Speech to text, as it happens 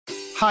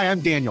Hi,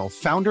 I'm Daniel,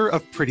 founder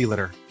of Pretty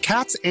Litter.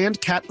 Cats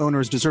and cat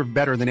owners deserve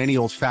better than any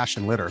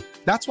old-fashioned litter.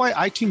 That's why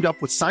I teamed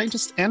up with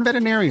scientists and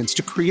veterinarians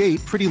to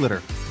create Pretty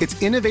Litter.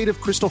 Its innovative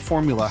crystal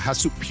formula has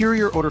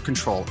superior odor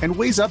control and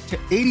weighs up to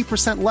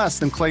 80% less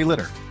than clay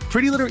litter.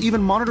 Pretty Litter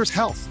even monitors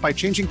health by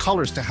changing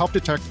colors to help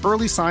detect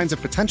early signs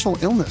of potential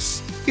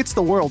illness. It's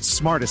the world's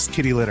smartest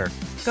kitty litter.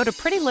 Go to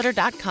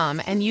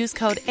prettylitter.com and use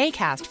code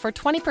ACAST for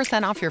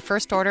 20% off your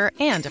first order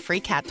and a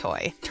free cat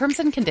toy. Terms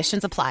and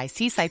conditions apply.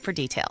 See site for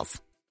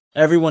details.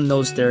 Everyone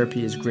knows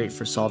therapy is great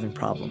for solving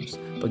problems,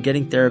 but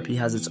getting therapy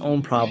has its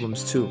own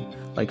problems too,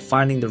 like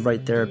finding the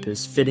right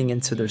therapist, fitting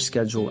into their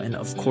schedule, and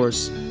of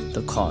course,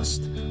 the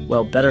cost.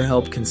 Well,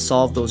 BetterHelp can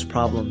solve those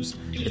problems.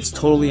 It's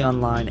totally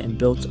online and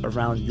built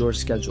around your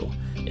schedule.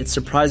 It's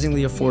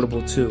surprisingly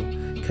affordable too.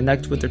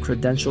 Connect with a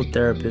credentialed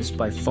therapist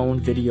by phone,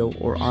 video,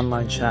 or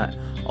online chat,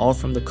 all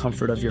from the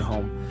comfort of your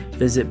home.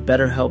 Visit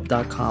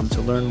BetterHelp.com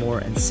to learn more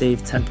and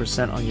save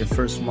 10% on your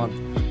first month.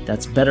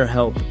 That's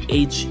BetterHelp,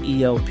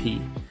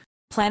 H-E-L-P.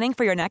 Planning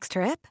for your next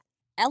trip?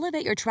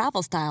 Elevate your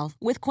travel style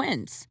with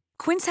Quince.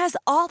 Quince has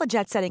all the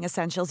jet-setting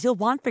essentials you'll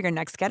want for your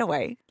next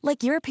getaway,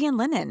 like European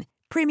linen,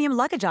 premium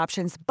luggage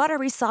options,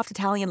 buttery soft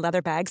Italian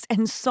leather bags,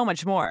 and so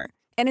much more.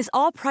 And is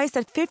all priced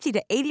at 50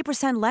 to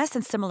 80% less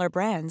than similar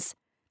brands.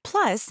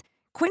 Plus,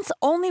 Quince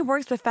only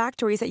works with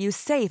factories that use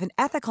safe and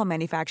ethical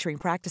manufacturing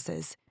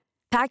practices.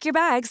 Pack your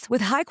bags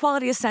with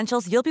high-quality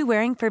essentials you'll be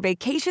wearing for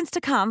vacations to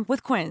come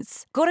with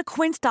Quince. Go to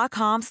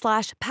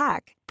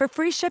quince.com/pack for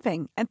free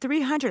shipping and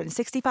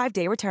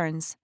 365-day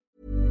returns.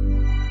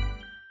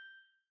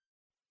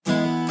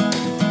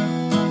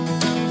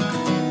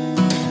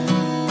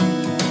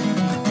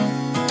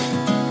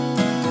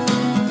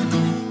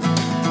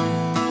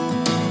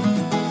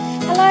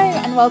 Hello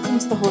and welcome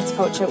to the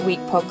Horticulture Week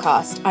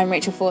podcast. I'm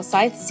Rachel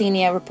Forsyth,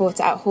 senior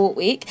reporter at Hort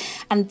Week,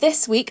 and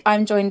this week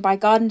I'm joined by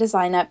garden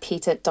designer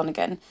Peter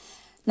Donegan.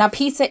 Now,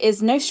 Peter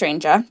is no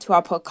stranger to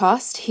our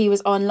podcast. He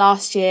was on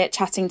last year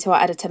chatting to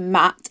our editor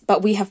Matt,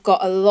 but we have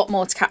got a lot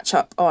more to catch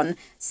up on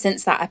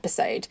since that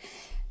episode.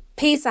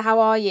 Peter, how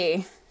are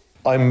you?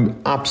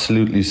 I'm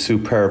absolutely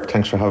superb.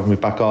 Thanks for having me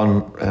back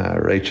on,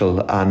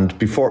 Rachel. And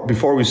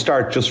before we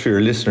start, just for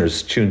your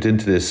listeners tuned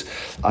into this,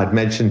 I'd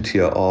mentioned to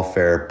you off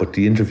air, but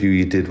the interview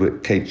you did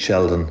with Kate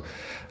Sheldon,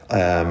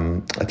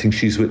 I think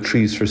she's with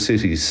Trees for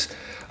Cities.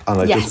 And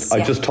I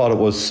just thought it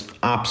was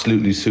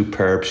absolutely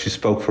superb. She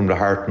spoke from the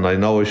heart, and I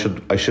know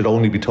I should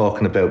only be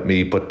talking about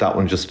me, but that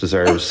one just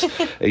deserves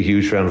a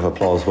huge round of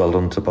applause. Well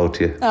done to both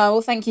of you. Oh,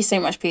 well, thank you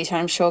so much, Peter.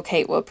 I'm sure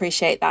Kate will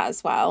appreciate that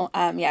as well.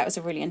 Yeah, it was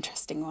a really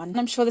interesting one.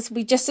 I'm sure this will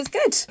be just as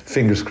good.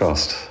 Fingers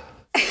crossed.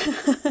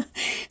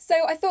 So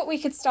I thought we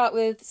could start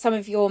with some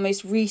of your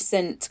most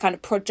recent kind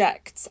of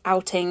projects,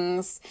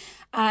 outings.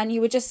 And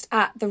you were just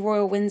at the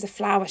Royal Windsor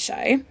Flower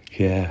Show.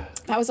 Yeah.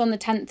 That was on the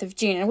 10th of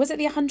June. And was it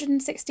the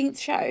 116th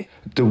show?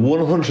 The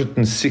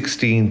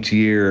 116th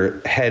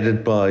year,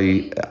 headed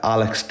by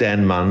Alex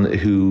Denman,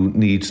 who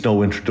needs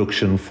no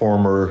introduction,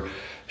 former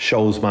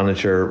shows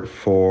manager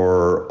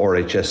for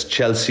RHS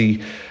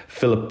Chelsea.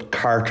 Philip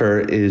Carter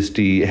is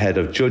the head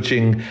of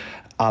judging.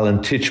 Alan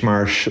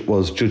Titchmarsh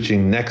was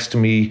judging next to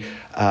me.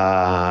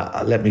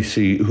 Let me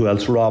see who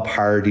else. Rob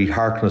Hardy,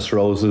 Harkness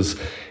Roses.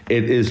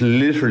 It is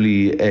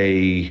literally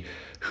a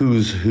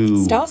who's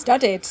who.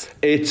 Star-studded.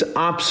 It's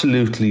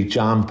absolutely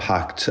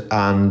jam-packed,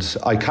 and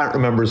I can't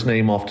remember his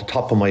name off the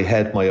top of my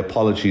head. My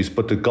apologies,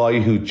 but the guy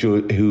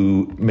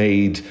who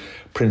made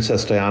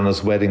Princess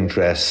Diana's wedding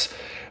dress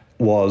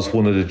was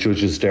one of the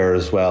judges there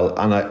as well.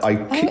 And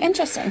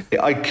interesting.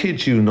 I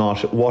kid you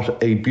not,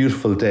 what a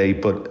beautiful day.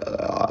 But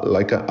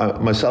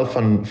myself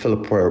and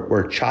Philip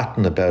were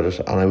chatting about it,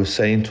 and I was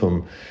saying to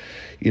him,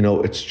 you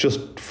know, it's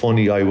just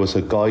funny. I was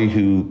a guy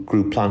who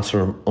grew plants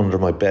under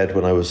my bed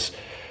when I was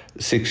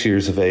 6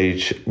 years of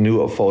age, knew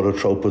what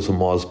phototropism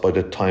was by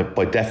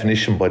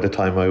definition by the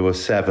time I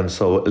was 7,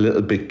 so a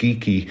little bit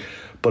geeky.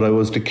 But I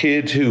was the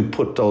kid who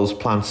put those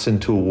plants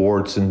into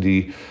awards in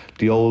the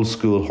old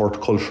school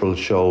horticultural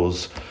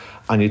shows.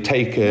 And you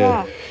take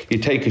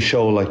a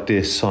show like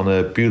this on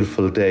a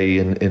beautiful day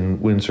in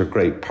Windsor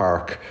Great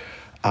Park,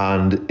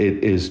 and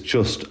it is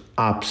just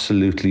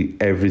absolutely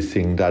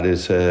everything that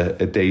is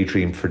a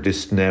daydream for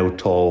this now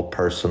tall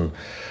person,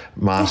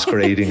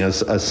 masquerading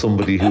as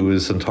somebody who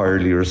is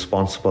entirely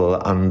responsible,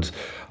 and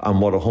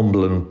what a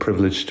humble and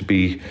privilege to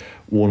be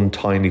one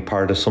tiny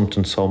part of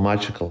something so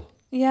magical.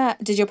 Yeah.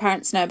 Did your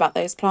parents know about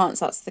those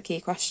plants? That's the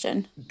key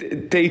question.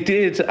 They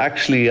did,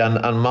 actually,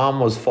 and Mom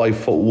was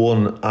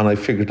 5'1", and I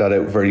figured that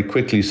out very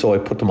quickly, so I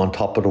put them on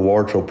top of the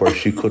wardrobe where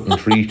she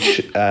couldn't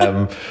reach.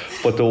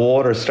 But the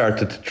water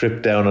started to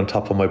drip down on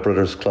top of my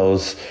brother's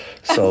clothes,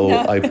 so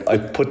I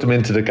put them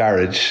into the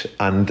garage,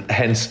 and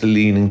hence the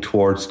leaning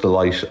towards the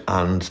light,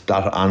 and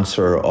that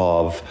answer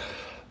of,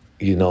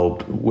 you know,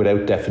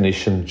 without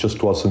definition,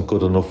 just wasn't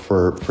good enough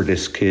for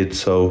this kid.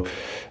 So,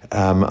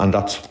 and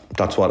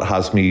that's what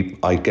has me,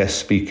 I guess,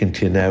 speaking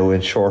to you now.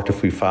 In short,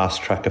 if we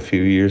fast track a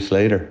few years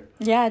later.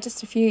 Yeah,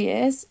 just a few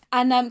years.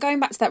 And going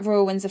back to that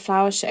Royal Windsor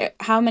Flower Show,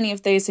 how many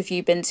of those have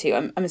you been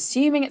to? I'm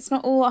assuming it's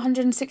not all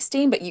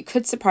 116, but you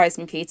could surprise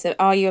me, Peter.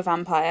 Are you a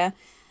vampire?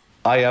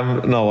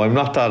 No, I'm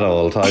not that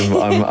old.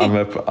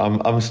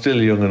 I'm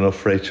still young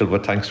enough, Rachel,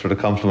 but thanks for the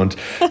compliment.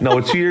 No,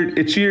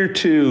 it's year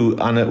two,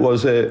 and it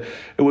was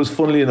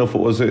funnily enough,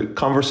 it was a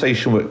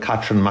conversation with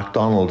Catherine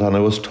MacDonald, and I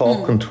was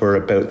talking to her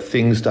about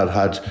things that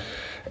had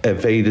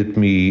evaded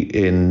me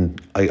in,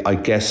 I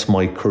guess,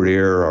 my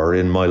career or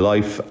in my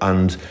life.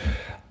 And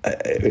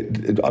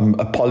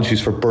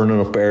apologies for burning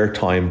up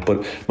airtime,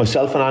 but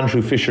myself and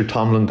Andrew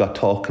Fisher-Tomlin got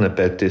talking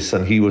about this,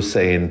 and he was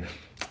saying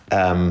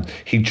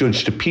he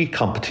judged a peak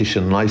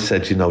competition, and I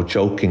said,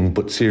 joking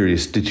but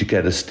serious, did you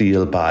get a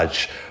steel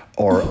badge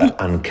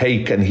and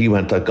cake? And he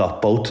went, I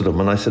got both of them.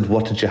 And I said,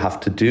 what did you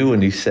have to do?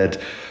 And he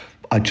said,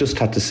 I just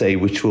had to say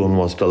which one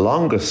was the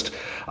longest.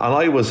 And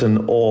I was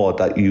in awe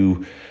that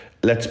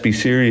let's be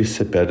serious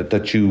about it,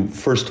 that you,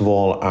 first of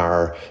all,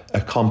 are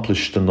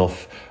accomplished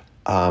enough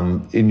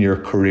in your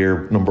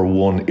career, number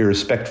one,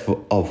 irrespective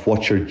of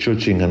what you're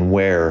judging and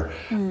where.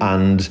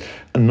 And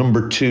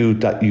number two,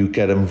 that you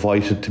get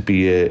invited to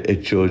be a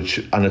judge,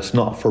 and it's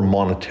not for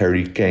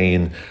monetary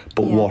gain,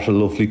 but what a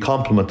lovely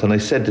compliment. And I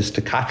said this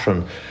to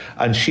Catherine,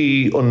 and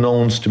she,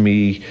 unknowns to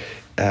me,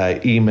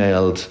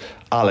 emailed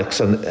Alex,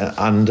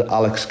 and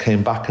Alex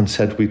came back and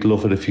said, we'd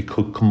love it if you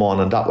could come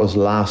on. And that was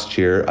last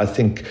year. I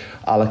think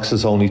Alex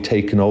has only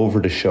taken over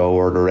the show,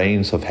 or the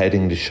reins of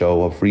heading the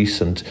show of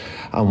recent,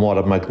 and what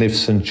a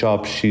magnificent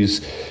job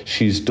she's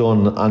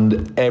done.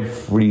 And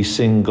every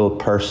single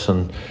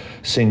person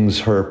sings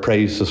her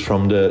praises,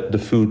 from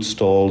the food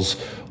stalls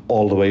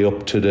all the way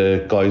up to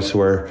the guys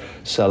who are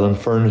selling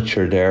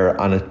furniture there.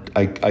 And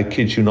I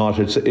kid you not,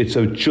 it's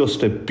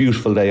just a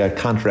beautiful day. I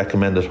can't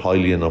recommend it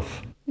highly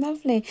enough.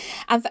 Lovely.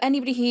 And for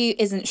anybody who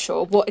isn't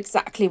sure, what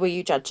exactly were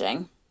you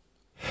judging?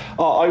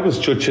 I was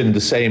judging the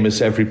same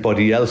as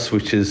everybody else,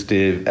 which is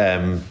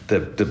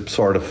the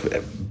sort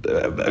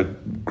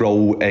of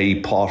grow a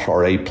pot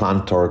or a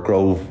plant or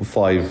grow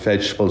 5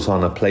 vegetables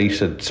on a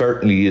plate. It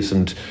certainly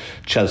isn't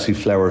Chelsea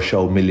Flower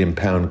Show £1 Million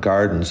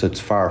Gardens. It's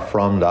far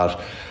from that.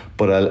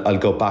 But I'll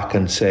go back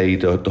and say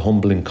the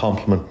humbling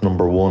compliment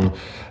number one.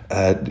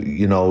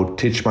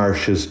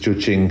 Titchmarsh is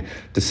judging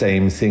the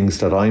same things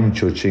that I'm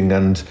judging,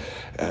 and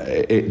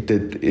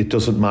it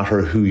doesn't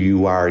matter who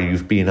you are.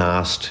 You've been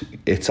asked,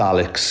 it's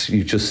Alex,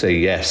 you just say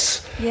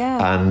yes.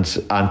 Yeah. And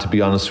to be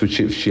honest with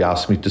you, if she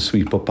asked me to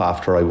sweep up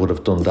after, I would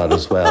have done that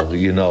as well,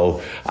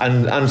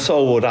 and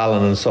so would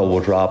Alan, and so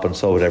would Rob, and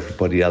so would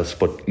everybody else.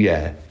 But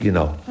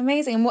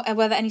Amazing. And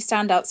were there any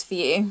standouts for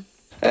you?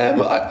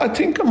 I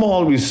think I'm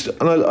always,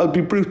 and I'll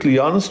be brutally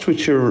honest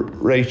with you,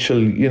 Rachel,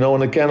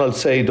 and again, I'll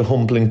say the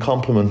humbling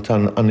compliment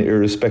and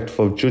irrespective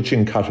of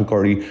judging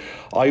category,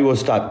 I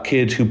was that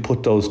kid who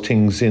put those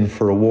things in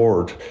for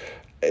award,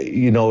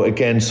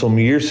 again, some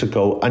years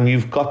ago, and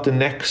you've got the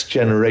next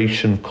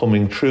generation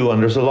coming through, and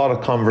there's a lot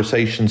of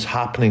conversations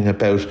happening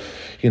about,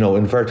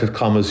 inverted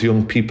commas,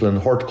 young people in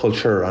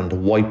horticulture, and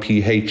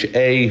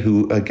YPHA,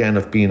 who again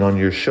have been on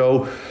your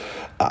show.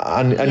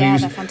 And they're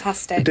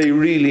fantastic. They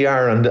really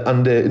are, and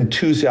the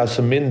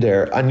enthusiasm in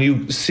there, and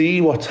you see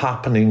what's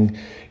happening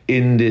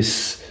in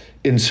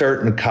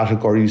certain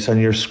categories, and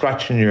you're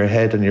scratching your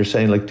head and you're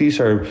saying, like, these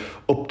are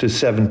up to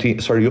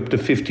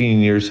 15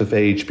 years of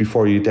age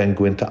before you then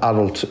go into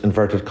adult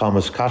inverted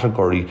commas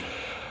category.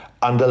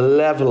 And the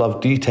level of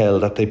detail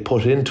that they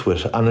put into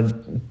it,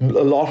 and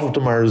a lot of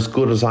them are as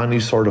good as any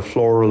sort of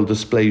floral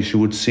displays you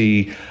would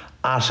see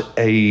at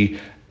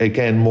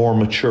again, more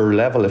mature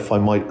level, if I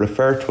might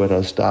refer to it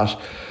as that.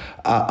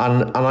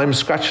 And I'm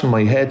scratching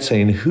my head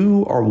saying,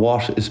 who or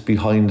what is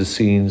behind the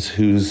scenes,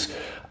 who's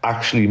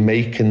actually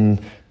making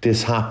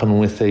this happen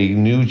with a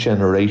new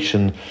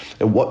generation?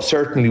 What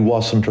certainly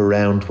wasn't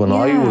around when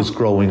I was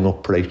growing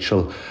up,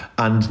 Rachel.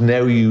 And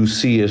now you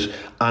see it,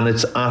 and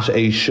it's at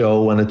a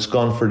show, and it's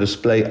gone for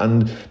display.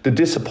 And the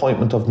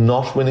disappointment of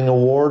not winning an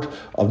award,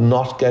 of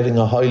not getting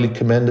a highly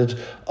commended,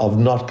 of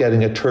not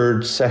getting a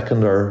third,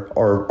 second,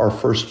 or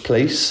first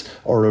place,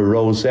 or a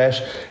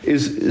rosette,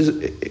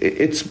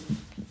 it's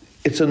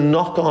a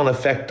knock-on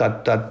effect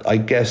that I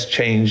guess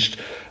changed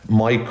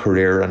my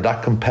career, and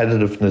that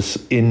competitiveness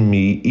in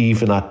me,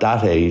 even at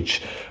that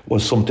age,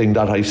 was something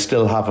that I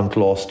still haven't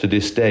lost to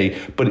this day.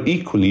 But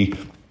equally,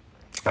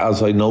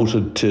 as I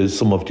noted to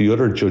some of the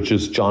other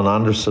judges, John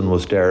Anderson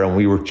was there, and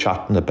we were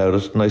chatting about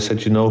it, and I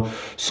said,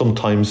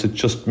 sometimes it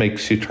just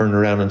makes you turn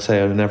around and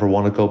say, I never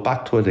want to go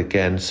back to it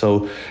again.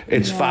 So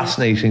it's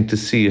fascinating to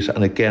see it,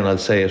 and again, I'll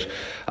say it,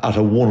 at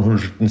a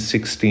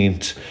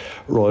 116th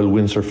Royal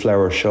Windsor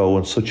Flower Show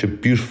in such a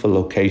beautiful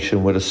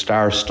location with a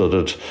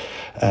star-studded,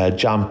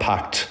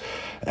 jam-packed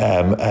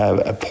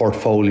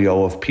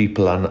portfolio of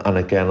people, and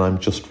again,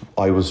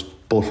 I was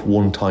but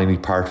one tiny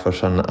part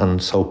of it,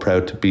 and so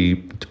proud to be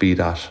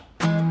that.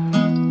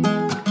 Oh,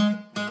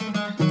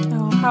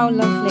 how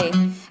lovely.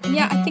 And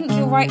yeah, I think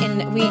you're right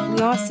in we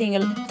are seeing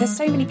there's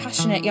so many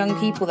passionate young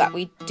people that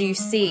we do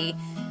see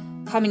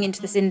coming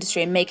into this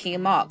industry and making a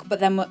mark,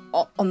 but then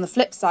on the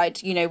flip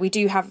side, you know, we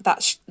do have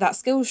that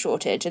skills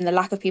shortage and the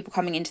lack of people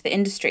coming into the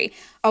industry.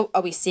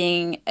 Are we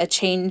seeing a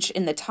change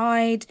in the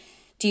tide?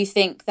 Do you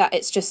think that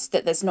it's just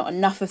that there's not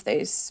enough of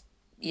those,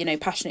 you know,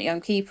 passionate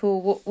young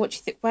people? What do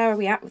you think? Where are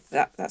we at with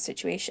that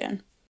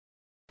situation?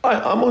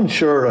 I'm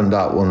unsure on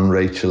that one,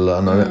 Rachel,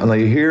 and I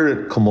hear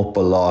it come up a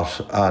lot,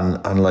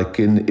 and like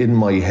in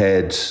my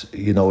head,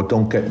 you know,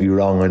 don't get me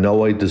wrong, I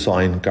know I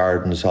design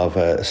gardens of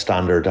a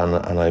standard,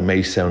 and I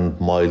may sound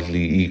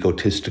mildly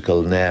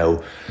egotistical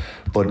now,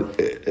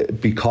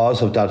 but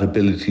because of that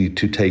ability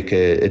to take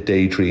a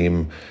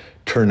daydream,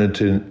 turn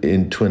it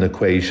into an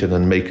equation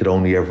and make it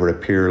only ever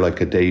appear like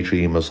a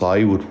daydream, as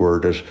I would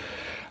word it,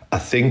 I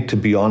think, to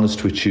be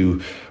honest with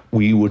you,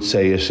 we would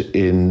say it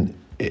in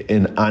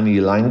any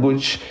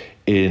language,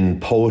 in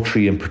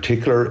poetry in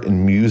particular,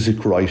 in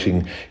music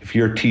writing. If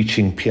you're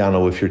teaching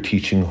piano, if you're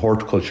teaching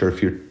horticulture,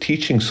 if you're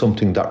teaching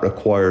something that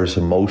requires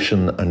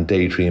emotion and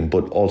daydream,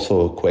 but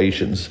also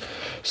equations,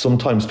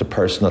 sometimes the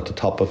person at the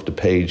top of the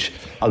page,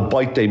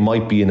 albeit they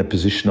might be in a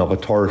position of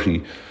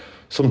authority,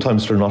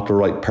 sometimes they're not the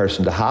right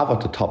person to have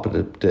at the top of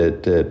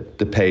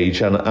the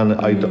page. And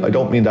I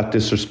don't mean that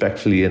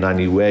disrespectfully in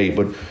any way,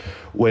 but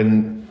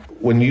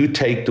when you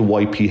take the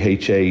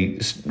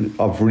YPHA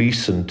of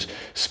recent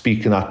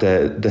speaking at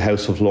the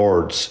House of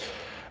Lords,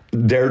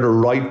 they're the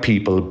right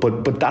people,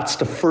 but that's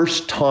the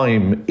first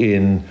time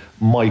in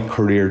my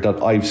career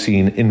that I've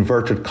seen,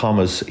 inverted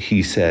commas,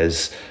 he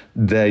says,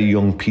 the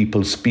young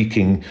people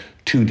speaking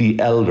to the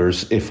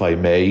elders, if I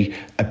may,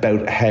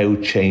 about how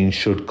change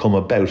should come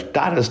about.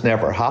 That has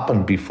never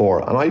happened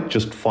before, and I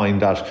just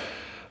find that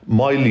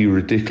mildly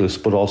ridiculous,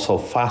 but also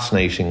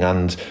fascinating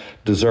and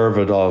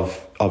deserved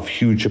of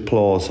huge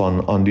applause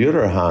on the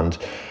other hand.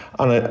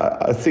 And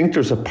I think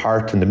there's a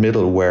part in the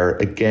middle where,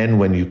 again,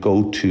 when you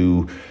go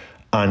to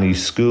any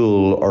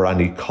school or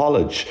any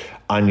college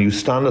and you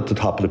stand at the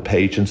top of the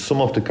page, and some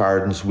of the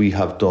gardens we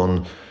have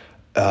done,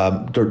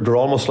 they're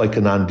almost like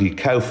an Andy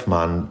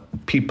Kaufman.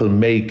 People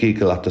may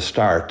giggle at the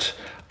start,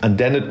 and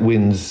then it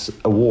wins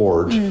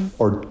award,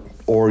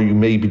 or you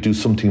maybe do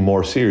something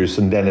more serious,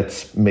 and then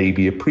it's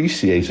maybe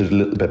appreciated a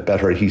little bit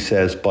better, he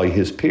says, by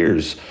his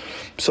peers.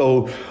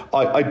 So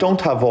I don't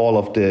have all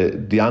of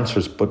the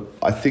answers, but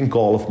I think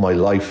all of my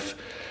life,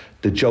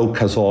 the joke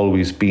has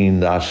always been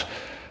that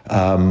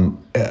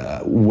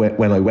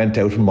when I went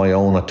out on my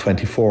own at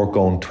 24,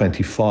 going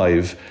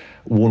 25,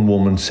 one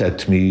woman said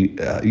to me,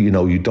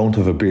 you don't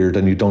have a beard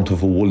and you don't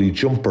have a woolly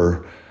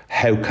jumper.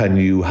 How can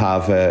you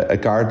have a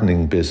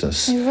gardening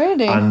business?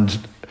 Really?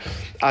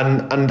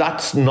 And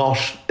that's not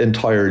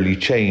entirely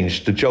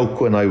changed. The joke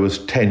when I was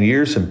 10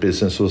 years in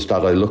business was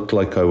that I looked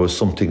like I was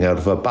something out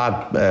of a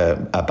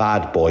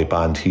bad boy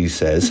band, he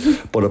says,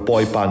 but a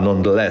boy band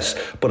nonetheless.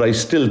 But I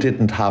still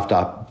didn't have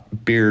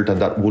that beard and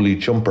that woolly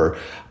jumper.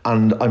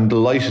 And I'm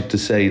delighted to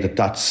say that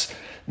that's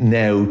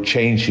now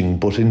changing.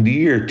 But in the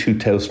year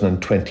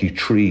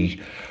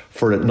 2023,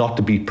 for it not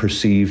to be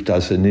perceived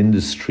as an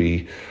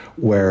industry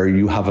where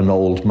you have an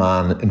old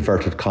man,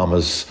 inverted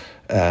commas,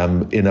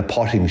 in a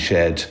potting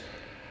shed,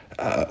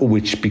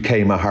 which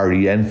became a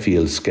Harry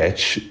Enfield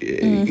sketch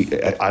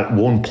at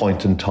one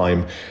point in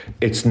time,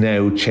 it's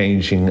now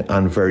changing,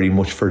 and very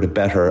much for the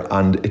better.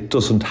 And it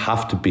doesn't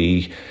have to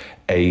be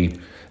a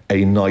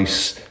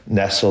nice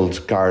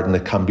nestled garden.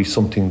 It can be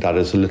something that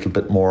is a little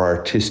bit more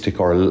artistic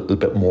or a little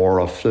bit more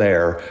of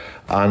flair.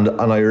 And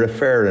I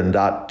refer in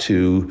that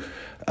to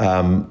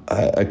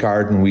a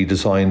garden we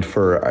designed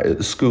for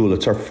a school.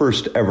 It's our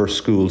first ever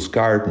school's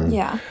garden.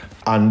 Yeah.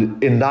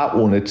 And in that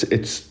one,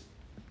 it's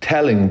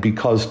telling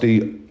because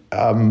the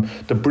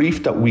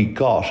brief that we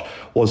got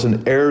was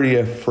an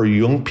area for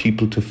young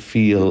people to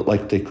feel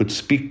like they could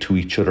speak to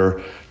each other,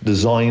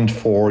 designed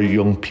for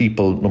young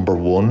people, number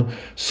one,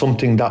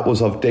 something that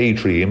was of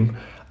daydream,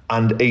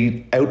 and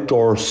a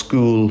outdoor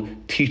school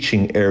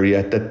teaching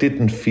area that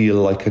didn't feel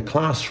like a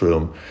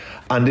classroom.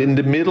 And in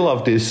the middle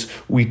of this,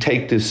 we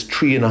take this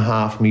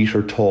 3.5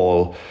 metre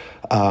tall,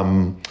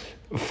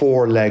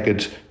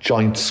 4-legged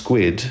giant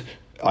squid.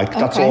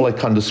 That's all I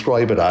can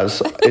describe it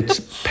as. It's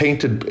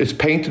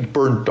painted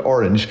burnt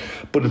orange,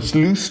 but it's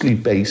loosely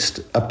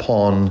based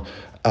upon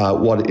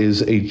what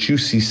is a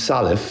juicy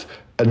salif,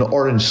 an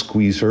orange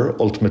squeezer,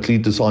 ultimately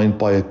designed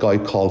by a guy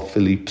called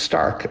Philippe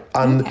Stark.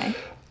 And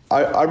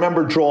I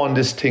remember drawing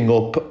this thing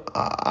up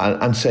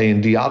and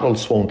saying the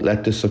adults won't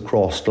let this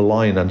across the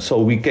line. And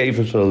so we gave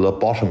it a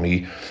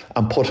lobotomy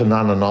and put an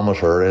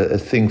anemometer, a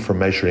thing for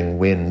measuring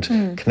wind,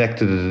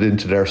 connected it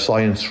into their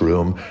science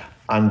room,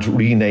 and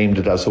renamed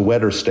it as a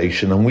weather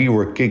station. And we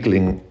were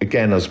giggling,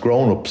 again, as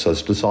grown-ups,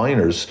 as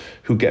designers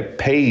who get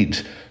paid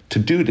to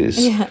do this.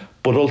 Yeah.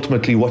 But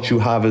ultimately what you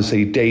have is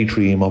a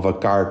daydream of a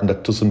garden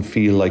that doesn't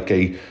feel like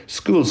a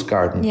school's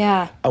garden.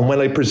 Yeah. And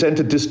when I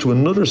presented this to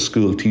another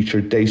school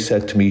teacher, they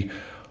said to me,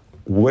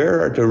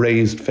 where are the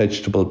raised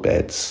vegetable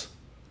beds?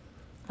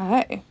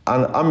 Oh.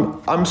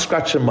 And I'm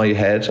scratching my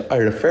head. I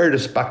refer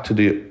this back to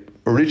the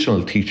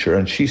original teacher,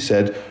 and she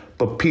said,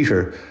 but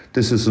Peter,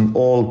 this is an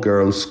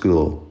all-girls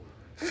school.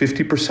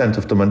 50%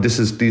 of them, and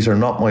these are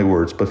not my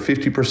words, but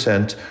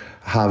 50%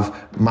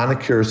 have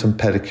manicures and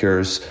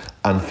pedicures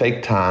and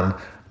fake tan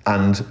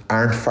and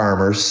aren't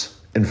farmers,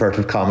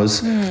 inverted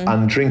commas,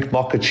 and drink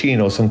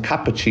mochachinos and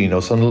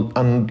cappuccinos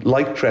and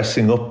like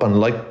dressing up and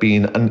like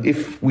being, and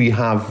if we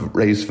have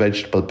raised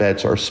vegetable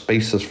beds or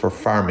spaces for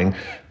farming,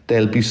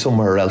 they'll be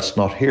somewhere else,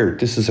 not here.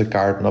 This is a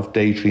garden of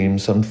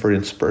daydreams and for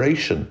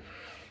inspiration.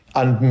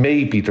 And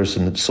maybe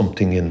there's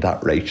something in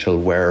that, Rachel,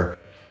 where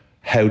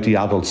how the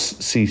adults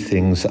see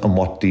things and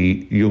what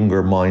the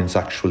younger minds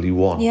actually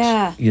want.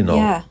 Yeah, you know.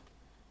 Yeah,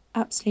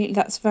 absolutely.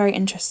 That's very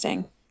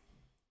interesting.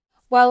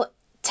 Well,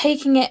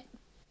 taking it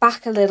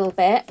back a little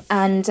bit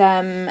and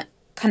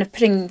kind of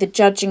putting the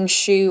judging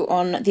shoe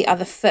on the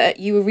other foot,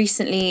 you were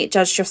recently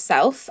judged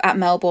yourself at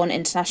Melbourne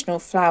International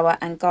Flower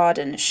and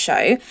Garden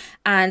Show,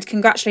 and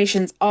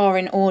congratulations are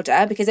in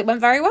order because it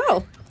went very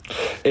well.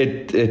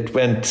 It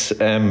went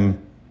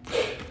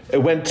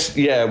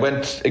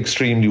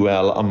extremely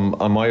well.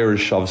 I'm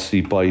Irish,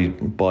 obviously,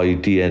 by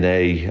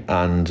DNA,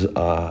 and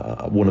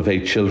one of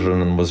 8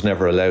 children, and was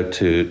never allowed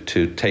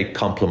to take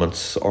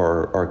compliments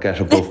or get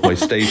above my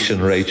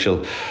station,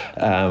 Rachel.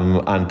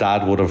 And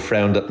Dad would have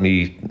frowned at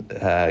me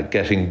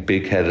getting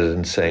big-headed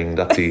and saying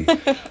that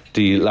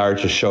the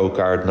largest show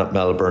garden at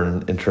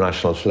Melbourne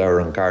International Flower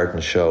and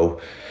Garden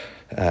Show,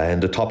 in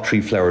the top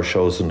 3 flower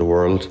shows in the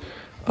world,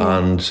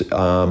 and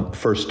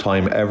first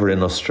time ever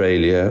in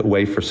Australia,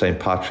 away for St.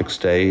 Patrick's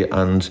Day,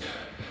 and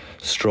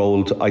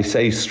strolled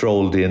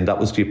in, that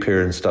was the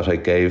appearance that I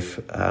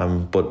gave,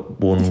 but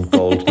won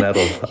gold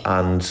medal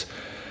and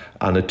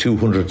a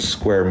 200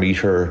 square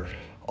metre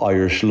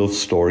Irish love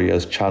story,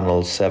 as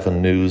Channel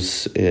 7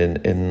 News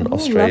in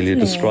Australia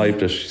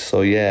described it.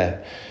 So yeah.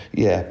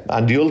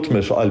 And the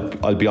ultimate,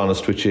 I'll be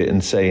honest with you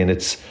in saying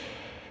it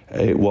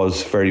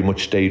was very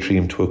much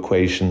daydream to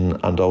equation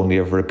and only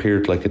ever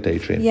appeared like a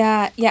daydream.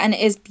 Yeah, and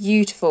it is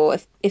beautiful.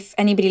 If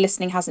anybody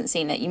listening hasn't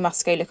seen it, you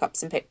must go look up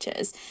some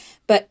pictures.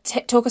 But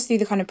talk us through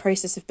the kind of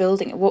process of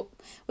building it. What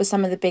were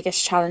some of the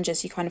biggest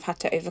challenges you kind of had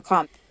to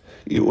overcome?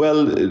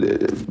 Well,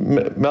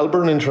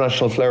 Melbourne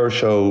International Flower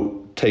Show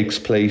takes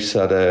place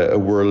at a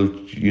World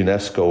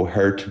UNESCO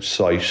Heritage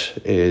Site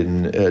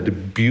in the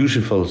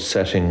beautiful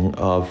setting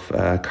of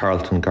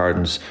Carlton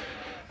Gardens.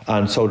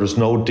 And so there's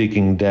no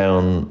digging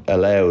down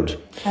allowed.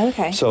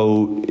 Okay.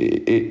 So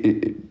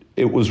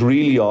it was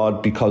really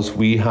odd because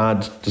we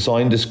had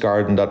designed this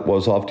garden that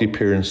was of the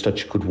appearance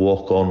that you could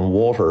walk on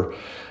water.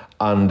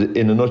 And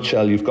in a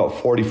nutshell, you've got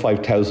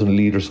 45,000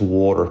 litres of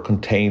water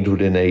contained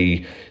within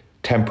a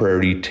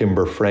temporary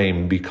timber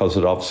frame because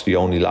it obviously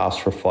only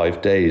lasts for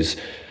 5 days.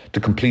 The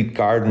complete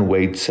garden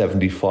weighed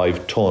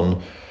 75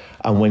 tonne.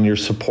 And when you're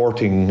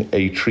supporting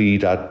a tree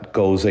that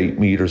goes 8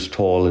 metres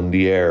tall in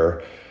the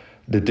air,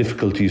 the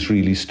difficulties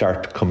really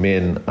start to come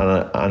in.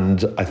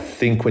 And I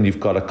think when you've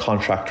got a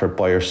contractor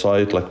by your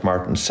side, like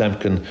Martin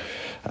Semken,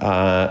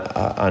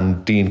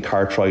 and Dean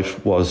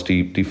Cartwright was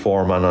the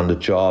foreman on the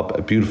job,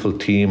 a beautiful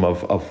team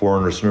of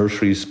Werner's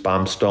Nurseries,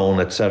 Bamstone,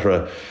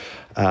 etc.,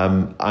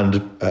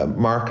 and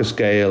Marcus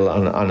Gale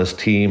and his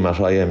team at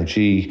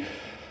IMG,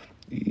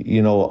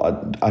 you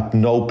know, at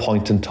no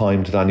point in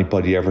time did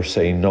anybody ever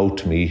say no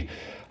to me.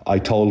 I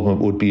told them it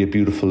would be a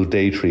beautiful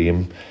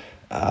daydream.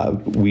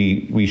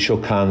 We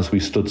shook hands,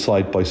 we stood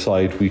side by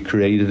side, we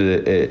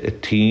created a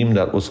team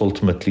that was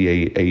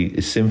ultimately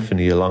a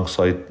symphony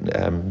alongside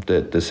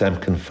the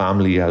Semken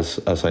family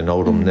as I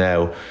know them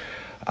now.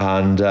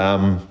 And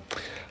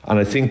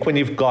I think when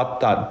you've got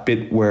that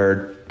bit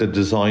where the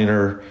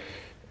designer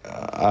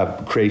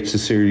creates a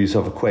series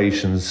of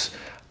equations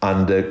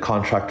and the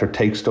contractor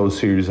takes those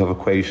series of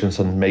equations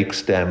and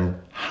makes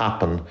them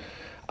happen,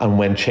 and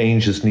when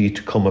changes need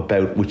to come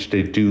about, which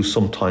they do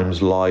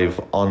sometimes live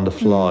on the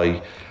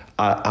fly,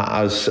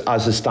 as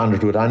a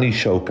standard with any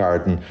show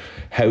garden,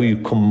 how you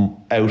come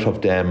out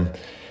of them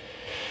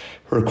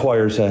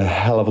requires a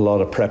hell of a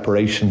lot of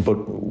preparation.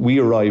 But we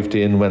arrived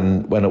in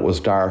when it was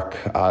dark,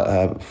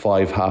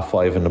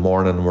 5:30 in the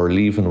morning, and we're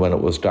leaving when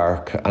it was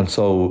dark. And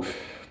so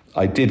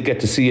I did get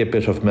to see a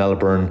bit of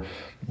Melbourne,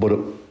 but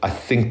I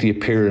think the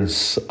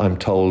appearance, I'm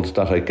told,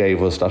 that I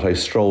gave was that I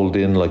strolled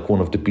in like one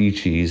of the Bee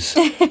Gees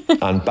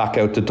and back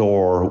out the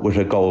door with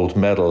a gold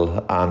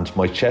medal and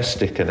my chest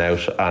sticking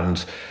out.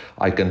 And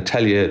I can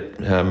tell you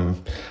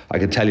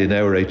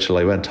now, Rachel,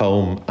 I went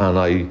home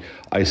and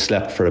I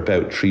slept for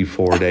about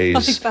 3-4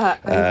 days.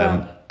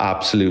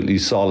 Absolutely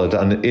solid.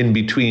 And in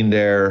between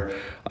there,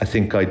 I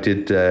think I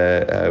did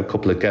a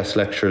couple of guest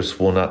lectures,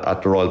 one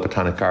at the Royal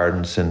Botanic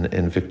Gardens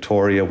in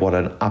Victoria. What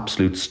an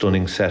absolute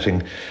stunning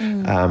setting.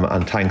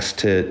 And thanks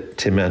to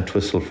Tim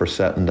Entwistle for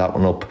setting that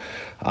one up.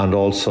 And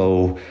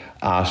also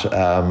at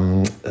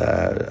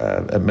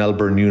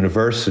Melbourne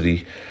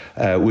University,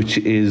 which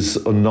is,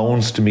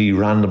 unknowns to me,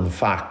 random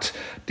fact,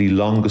 the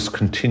longest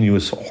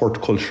continuous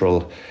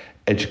horticultural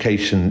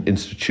education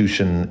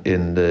institution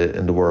in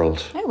the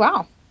world. Oh,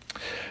 wow.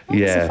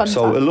 Yeah,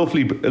 so a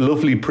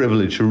lovely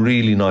privilege,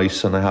 really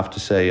nice. And I have to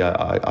say,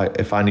 I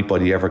if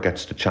anybody ever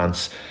gets the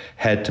chance,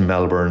 head to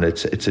Melbourne.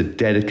 It's a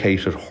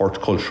dedicated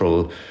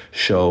horticultural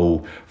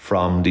show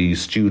from the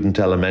student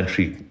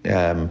elementary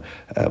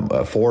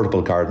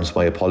affordable gardens,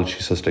 my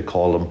apologies as they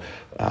call them,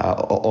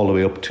 all the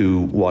way up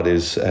to what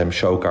is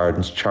show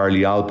gardens.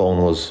 Charlie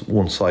Albone was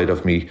one side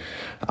of me,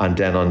 and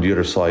then on the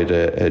other side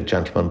a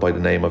gentleman by the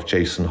name of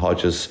Jason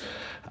Hodges.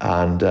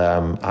 And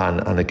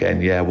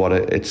again, yeah,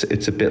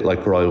 it's a bit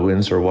like Royal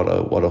Windsor.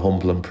 What a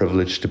humbling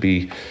privilege to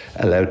be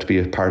allowed to be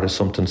a part of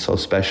something so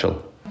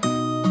special.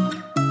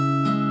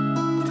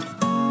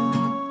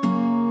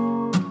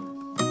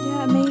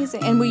 Yeah,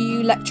 amazing. And were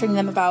you lecturing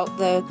them about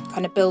the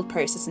kind of build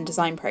process and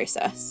design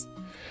process?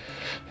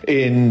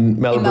 In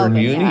Melbourne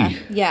Uni?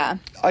 Yeah.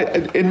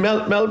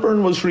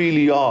 Melbourne was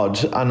really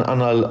odd, and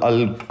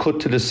I'll cut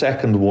to the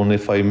second one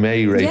if I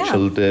may,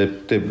 Rachel. Yeah.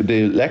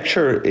 The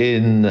lecture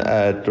in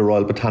the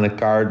Royal Botanic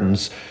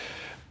Gardens,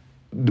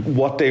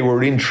 what they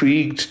were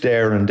intrigued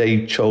there, and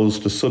they chose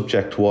the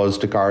subject, was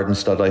the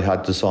gardens that I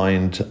had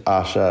designed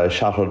at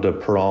Chateau de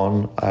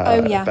Perron,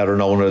 better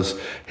known as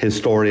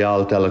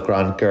Historial de la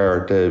Grande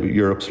Guerre,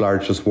 Europe's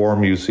largest war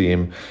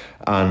museum,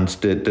 and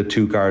the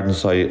two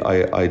gardens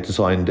I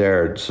designed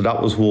there. So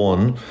that was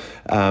one.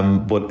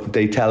 But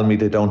they tell me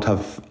they don't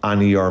have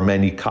any or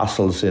many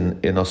castles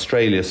in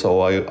Australia, so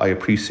I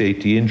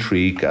appreciate the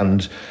intrigue.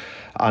 And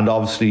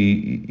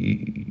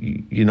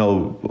obviously, you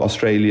know,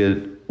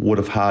 Australia would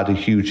have had a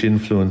huge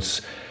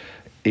influence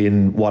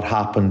in what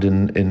happened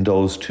in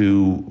those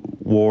two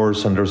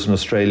wars, and there's an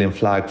Australian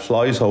flag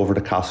flies over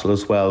the castle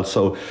as well.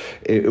 So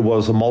it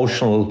was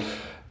emotional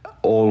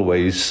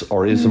always,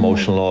 or is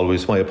emotional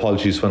always. My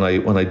apologies when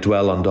I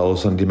dwell on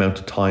those and the amount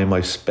of time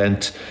I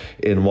spent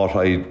in what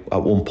I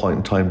at one point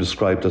in time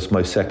described as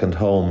my second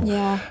home.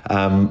 Yeah.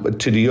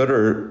 To the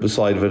other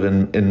side of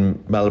it,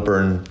 in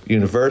Melbourne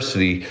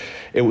University,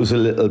 it was a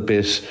little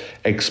bit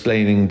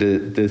explaining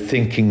the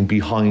thinking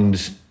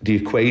behind the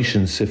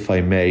equations, if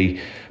I may.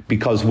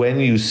 Because when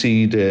you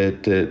see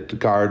the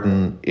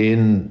garden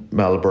in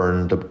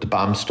Melbourne, the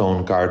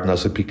Bamstone Garden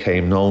as it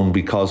became known,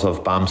 because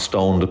of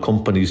Bamstone, the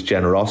company's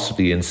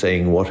generosity in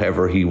saying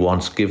whatever he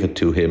wants, give it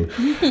to him,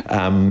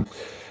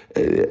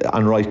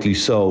 and rightly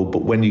so.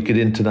 But when you get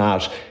into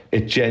that,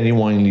 it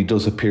genuinely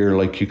does appear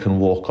like you can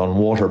walk on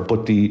water.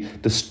 But the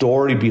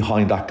story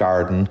behind that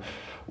garden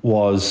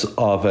was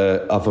of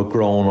a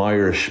grown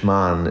Irish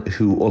man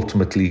who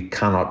ultimately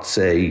cannot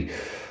say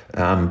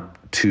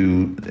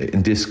to,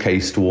 in this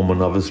case, the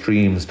woman of his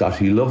dreams, that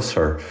he loves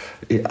her.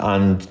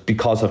 And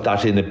because of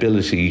that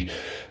inability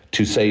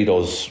to say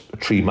those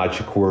three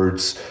magic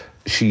words,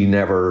 she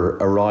never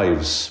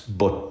arrives.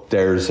 But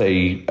there's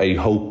a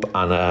hope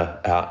and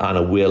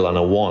a will and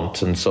a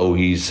want. And so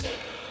he's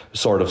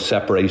sort of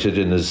separated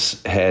in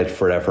his head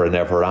forever and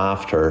ever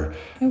after.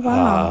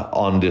 Wow.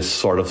 On this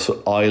sort of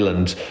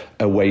island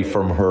away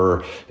from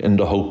her, in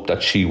the hope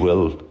that she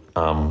will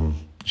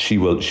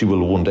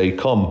one day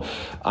come.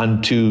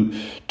 And to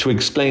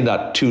explain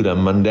that to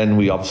them, and then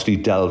we obviously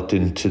delved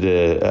into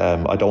the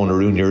I don't want to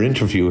ruin your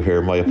interview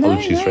here, my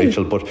apologies, no.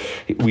 Rachel, but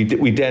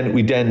we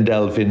then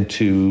delve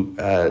into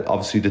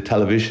obviously the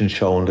television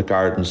show and the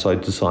gardens I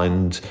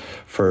designed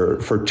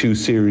for two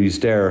series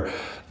there.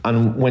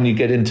 And when you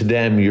get into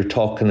them, you're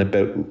talking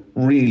about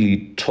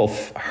really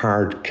tough,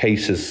 hard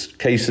cases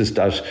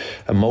that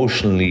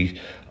emotionally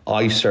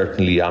I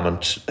certainly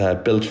haven't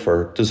built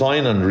for.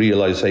 Design and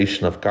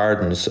realisation of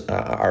gardens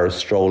are a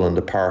stroll in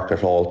the park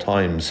at all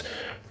times.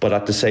 But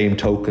at the same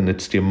token,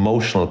 it's the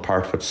emotional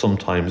part that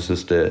sometimes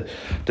is the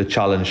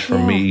challenge for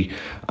me.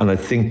 And I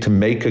think to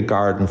make a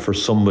garden for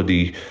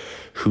somebody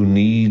who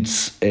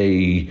needs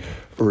a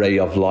ray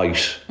of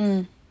light,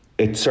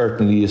 it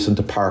certainly isn't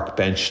a park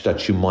bench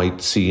that you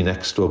might see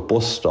next to a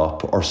bus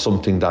stop, or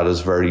something that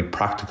is very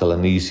practical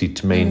and easy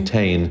to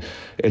maintain.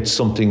 It's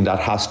something that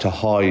has to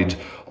hide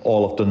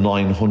all of the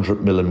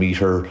 900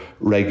 millimeter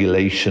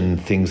regulation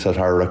things that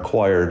are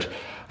required,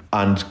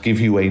 and give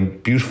you a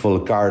beautiful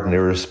garden,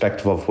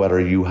 irrespective of whether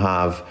you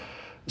have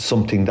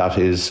something that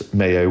is,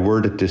 may I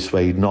word it this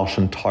way, not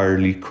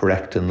entirely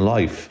correct in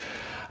life.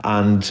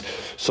 And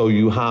so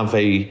you have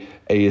a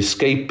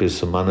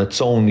escapism, and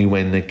it's only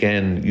when,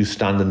 again, you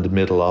stand in the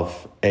middle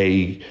of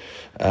a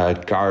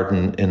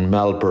garden in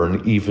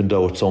Melbourne, even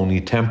though it's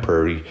only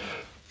temporary,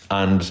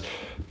 and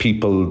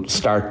people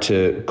start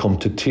to come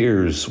to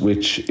tears,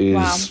 which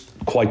is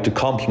quite the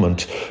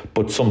compliment,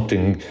 but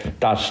something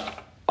that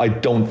I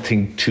don't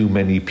think too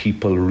many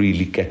people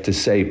really get to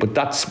say. But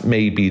that's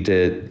maybe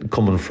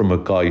coming from a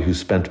guy who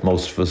spent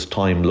most of his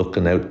time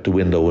looking out the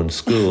window in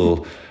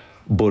school,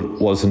 but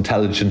was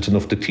intelligent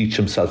enough to teach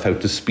himself how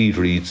to speed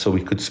read so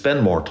he could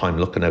spend more time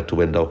looking out the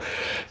window.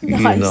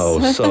 Nice. You know,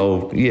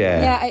 so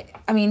yeah. Yeah,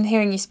 I mean,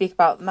 hearing you speak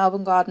about the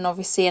Melbourne Garden,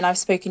 obviously, and I've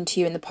spoken to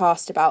you in the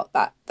past about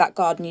that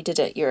garden you did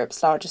at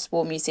Europe's largest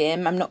war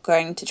museum. I'm not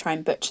going to try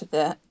and butcher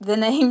the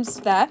names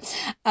there.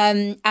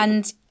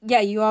 And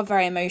yeah, you are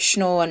very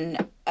emotional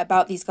and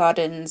about these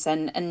gardens,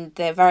 and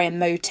they're very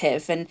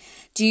emotive. And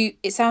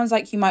it sounds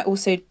like you might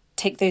also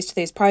take those to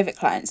those private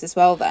clients as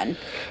well then?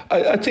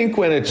 I think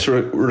when it's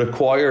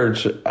required,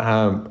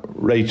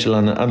 Rachel,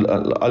 and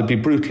I'll be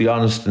brutally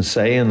honest in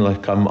saying,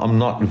 like, I'm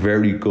not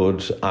very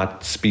good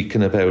at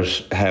speaking about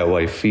how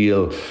I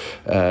feel.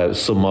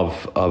 Some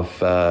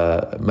of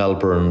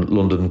Melbourne,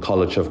 London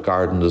College of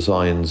Garden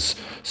Design's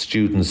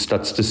students,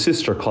 that's the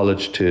sister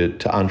college to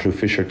Andrew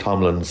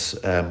Fisher-Tomlin's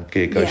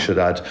gig, I should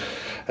add.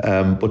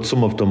 But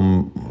some of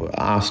them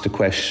asked the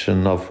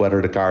question of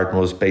whether the garden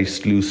was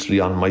based loosely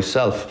on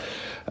myself.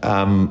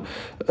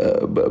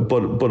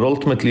 But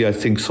ultimately, I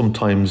think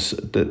sometimes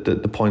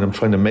the point I'm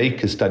trying to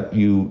make is that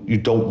you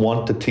don't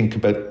want to think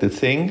about the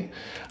thing,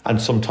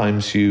 and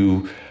sometimes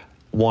you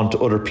want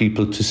other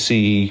people to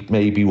see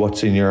maybe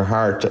what's in your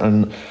heart.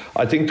 And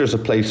I think there's a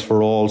place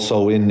for all.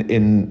 So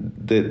in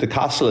the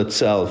castle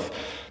itself,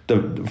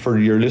 for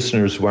your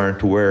listeners who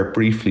aren't aware,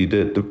 briefly,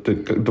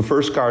 the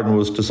first garden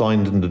was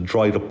designed in the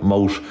dried up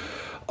moat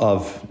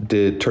of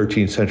the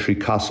 13th century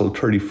castle,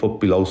 30 foot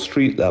below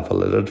street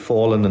level. It had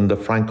fallen in the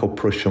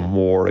Franco-Prussian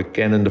War,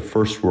 again in the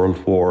First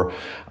World War,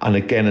 and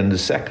again in the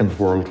Second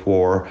World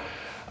War.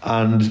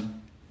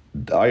 And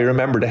I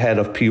remember the head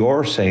of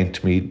PR saying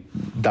to me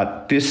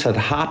that this had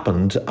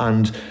happened,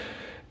 and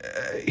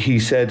he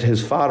said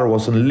his father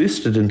was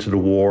enlisted into the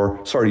war.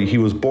 Sorry, he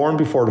was born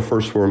before the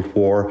First World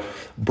War,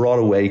 brought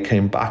away,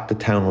 came back, the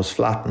town was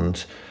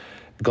flattened,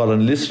 got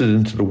enlisted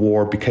into the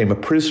war, became a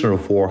prisoner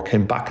of war,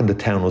 came back and the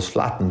town was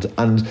flattened.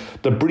 And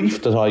the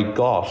brief that I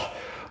got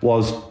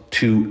was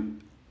to,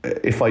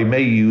 if I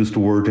may use the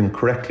word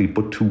incorrectly,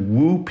 but to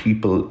woo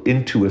people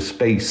into a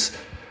space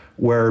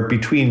where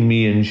between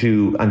me and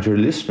you and your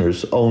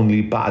listeners,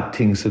 only bad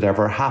things had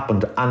ever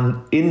happened. And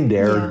in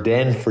there,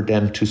 then for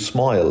them to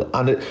smile.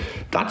 And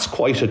that's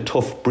quite a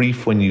tough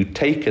brief when you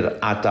take it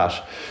at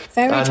that.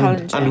 Very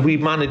challenging. And we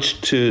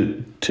managed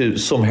to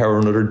somehow or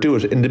another do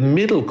it. In the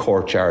middle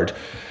courtyard,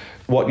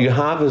 what you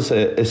have is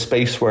a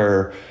space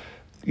where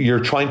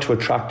you're trying to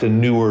attract a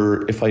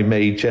newer, if I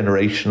may,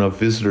 generation of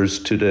visitors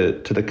to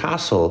the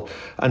castle.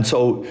 And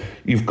so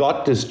you've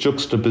got this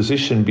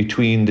juxtaposition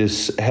between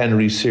this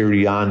Henry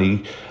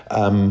Siriani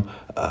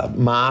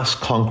mass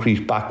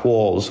concrete back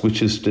walls,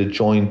 which is the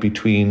joint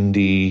between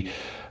the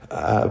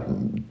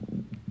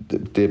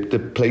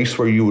place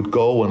where you would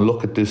go and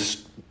look at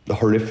this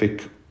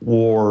horrific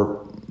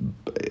war,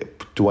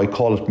 do I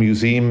call it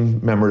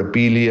museum,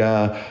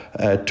 memorabilia,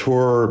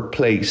 tour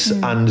place,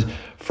 and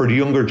for the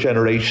younger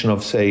generation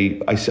of, say,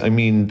 I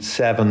mean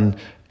 7,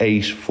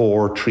 8,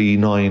 4, 3,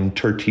 9,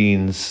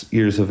 13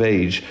 years of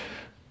age,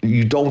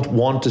 you don't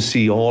want to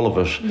see all of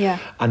it. Yeah.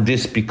 And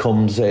this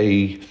becomes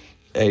a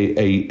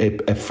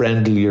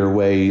friendlier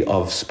way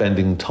of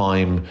spending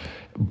time,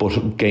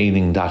 but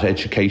gaining that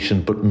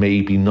education, but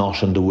maybe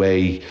not in the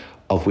way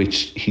of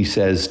which he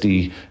says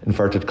the,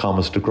 inverted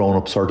commas, the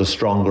grown-ups or the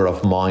stronger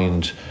of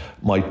mind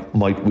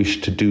might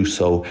wish to do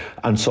so.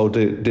 And so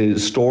the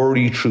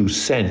story through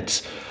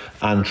scent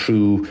and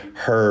through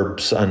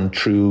herbs and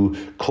through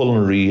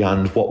culinary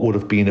and what would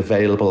have been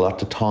available at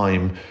the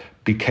time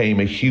became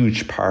a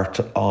huge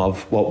part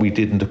of what we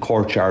did in the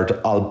courtyard,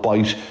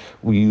 albeit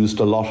we used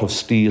a lot of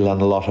steel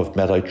and a lot of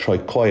medite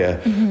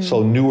trichoya,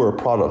 so newer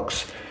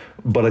products.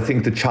 But I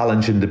think the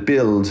challenge in the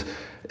build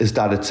is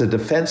that it's a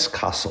defence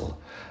castle.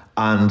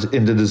 And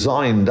in the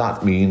design,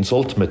 that means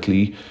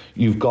ultimately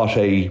you've got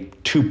a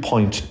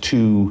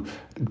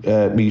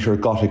 2.2 metre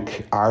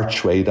Gothic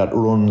archway that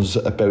runs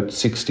about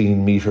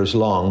 16 metres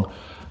long,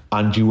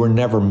 and you were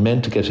never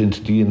meant to get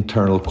into the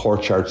internal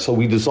courtyard. So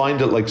we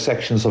designed it like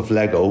sections of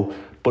Lego,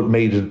 but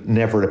made it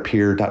never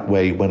appear that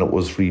way when it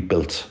was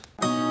rebuilt.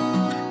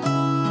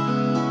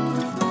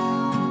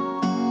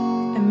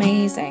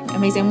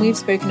 Amazing. We've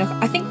spoken,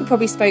 I think we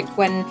probably spoke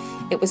when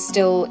it was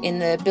still in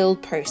the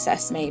build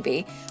process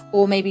maybe,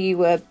 or maybe you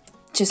were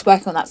just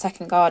working on that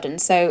second garden.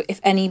 So if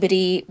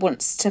anybody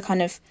wants to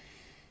kind of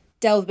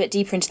delve a bit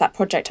deeper into that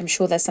project, I'm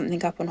sure there's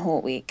something up on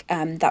Hort Week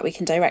that we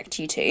can direct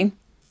you to.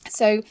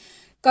 So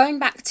going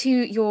back to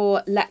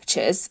your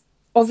lectures,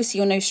 obviously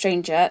you're no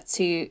stranger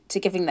to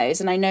giving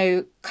those. And I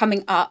know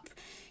coming up,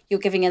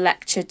 you're giving a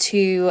lecture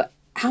to,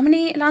 how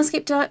many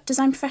landscape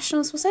design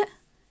professionals was it?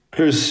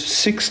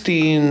 There's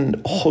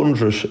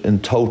 1,600 in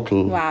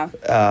total. Wow.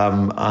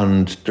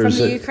 And there's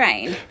from the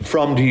Ukraine?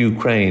 From the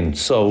Ukraine.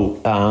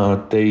 So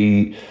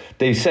they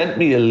sent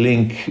me a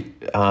link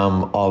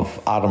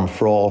of Adam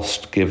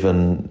Frost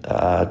giving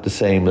the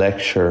same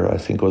lecture, I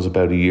think it was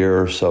about a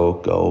year or so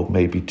ago,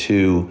 maybe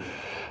 2.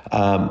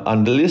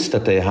 And the list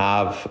that they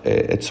have,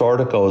 it sort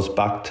of goes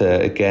back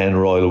to, again,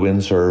 Royal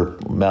Windsor,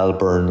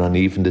 Melbourne, and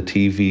even the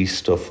TV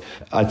stuff.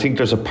 I think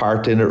there's a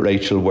part in it,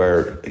 Rachel,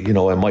 where, you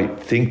know, I might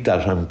think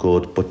that I'm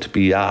good, but to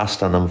be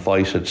asked and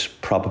invited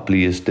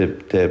probably is the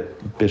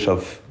bit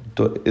of,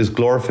 is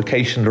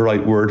glorification the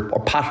right word?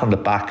 Or pat on the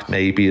back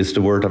maybe is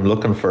the word I'm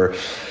looking for.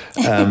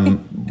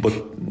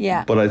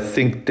 But I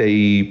think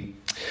they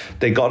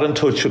got in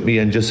touch with me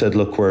and just said,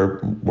 look,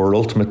 we're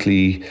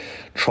ultimately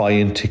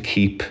trying to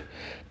keep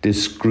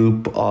this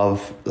group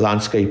of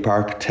landscape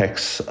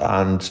architects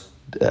and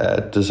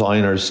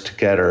designers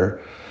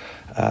together.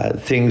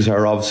 things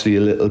are obviously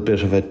a little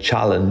bit of a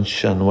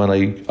challenge. And when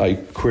I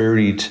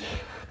queried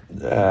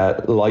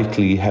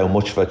lightly how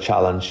much of a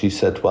challenge, he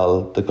said,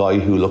 well, the guy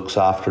who looks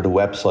after the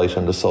website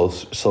and the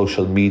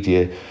social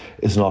media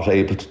is not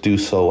able to do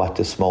so at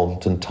this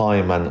moment in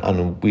time,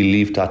 and we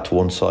leave that to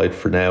one side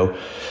for now.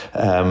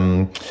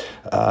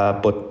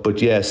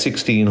 But yeah,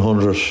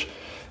 1,600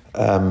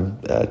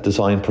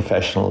 design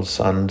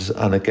professionals, and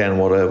again,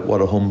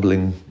 what a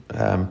humbling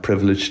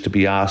privilege to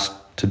be asked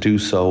to do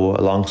so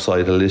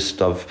alongside a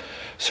list of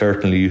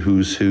certainly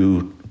who's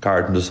who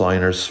garden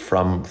designers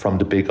from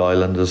the Big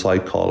Island, as I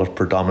call it,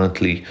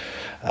 predominantly,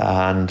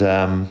 and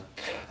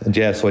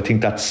yeah, so I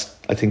think that's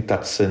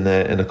in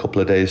a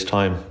couple of days'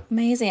 time.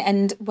 Amazing.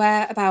 And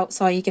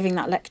whereabouts are you giving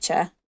that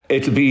lecture?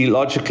 It'll be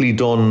logically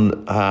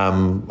done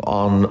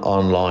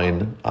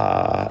online.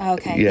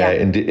 Okay. Yeah.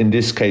 In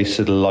this case,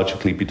 it'll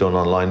logically be done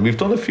online. We've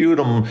done a few of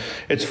them.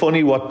 It's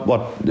funny what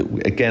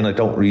again, I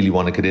don't really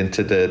want to get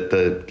into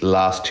the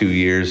last 2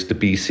 years, the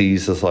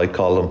BCs as I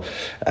call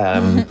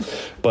them.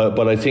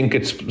 But I think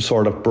it's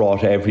sort of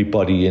brought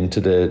everybody into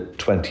the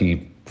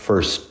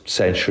 21st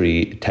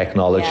century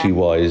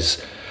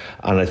technology-wise.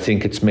 And I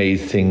think it's made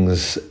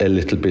things a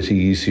little bit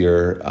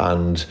easier,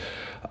 and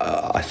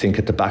I think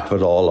at the back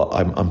of it all,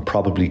 I'm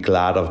probably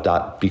glad of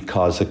that,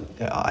 because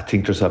I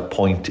think there's a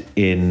point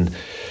in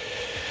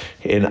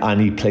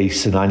any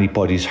place, in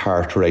anybody's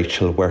heart,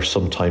 Rachel, where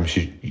sometimes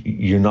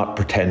you're not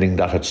pretending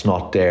that it's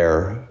not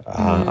there.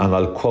 And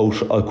I'll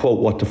quote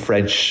what the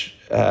French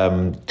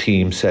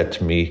team said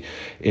to me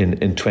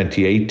in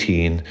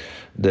 2018.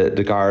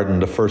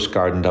 The first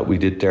garden that we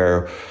did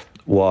there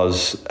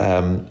was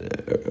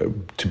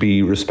to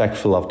be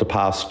respectful of the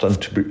past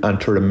and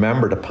to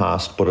remember the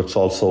past, but it's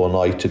also an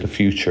eye to the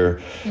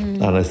future.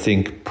 And I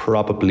think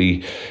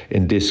probably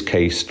in this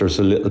case there's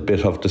a little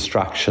bit of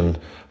distraction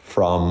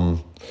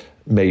from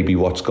maybe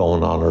what's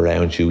going on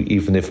around you,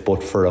 even if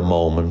but for a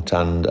moment,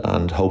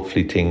 and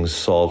hopefully things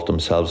solve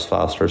themselves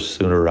faster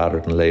sooner rather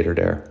than later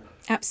there.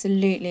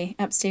 Absolutely.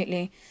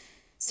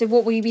 So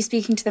what will you be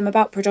speaking to them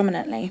about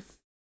predominantly?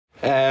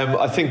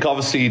 I think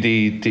obviously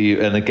the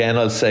and again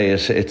I'll say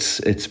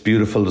it's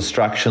beautiful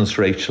distractions,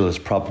 Rachel, is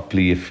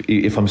probably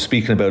if I'm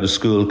speaking about a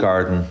school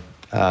garden,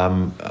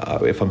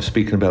 if I'm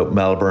speaking about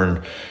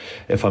Melbourne,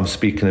 if I'm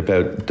speaking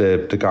about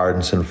the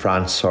gardens in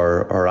France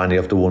or any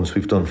of the ones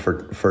we've done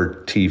for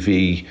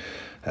TV.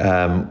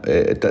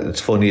 It's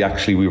funny,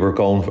 actually,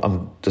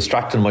 I'm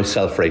distracting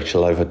myself,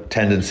 Rachel. I have a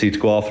tendency to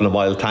go off on a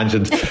mild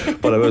tangent,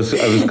 but I was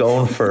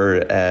going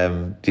for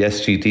the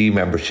SGD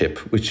membership,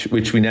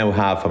 which we now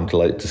have, I'm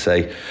delighted to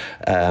say,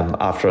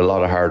 after a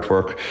lot of hard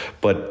work.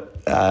 But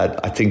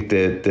I think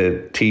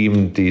the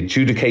team, the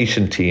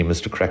adjudication team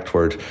is the correct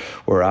word,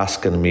 were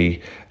asking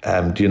me,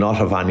 do you not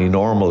have any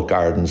normal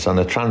gardens? And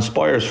it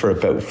transpires for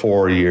about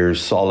 4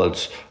 years solid.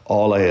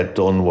 All I had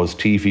done was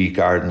TV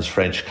gardens,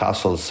 French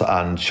castles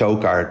and show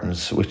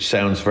gardens, which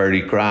sounds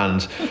very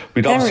grand.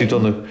 We'd obviously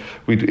done it.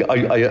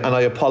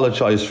 I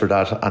apologise for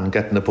that and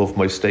getting above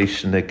my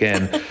station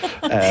again.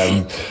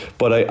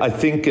 But I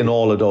think in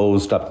all of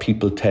those that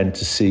people tend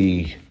to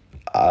see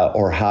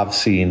or have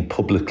seen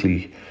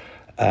publicly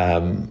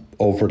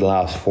over the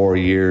last 4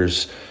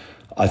 years,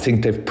 I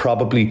think they've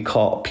probably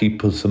caught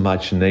people's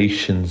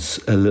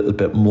imaginations a little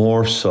bit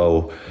more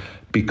so,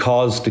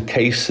 because the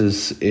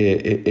cases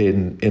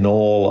in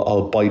all,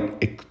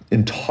 albeit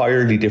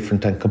entirely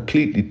different and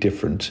completely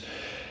different,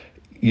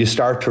 you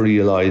start to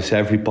realise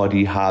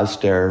everybody has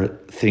their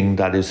thing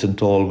that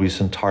isn't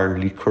always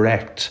entirely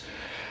correct.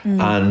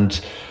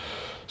 And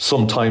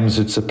sometimes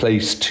it's a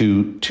place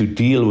to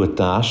deal with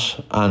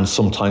that, and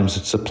sometimes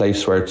it's a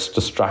place where it's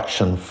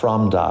distraction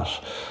from that.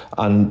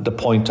 And the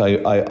point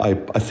I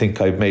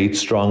think I made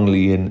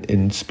strongly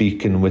in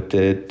speaking with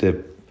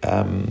the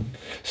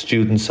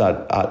students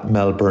at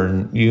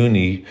Melbourne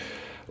Uni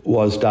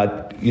was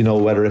that, you know,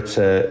 whether it's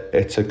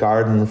a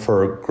garden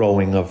for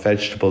growing of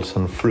vegetables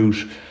and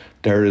fruit,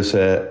 there is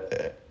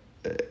a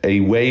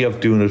way of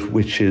doing it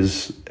which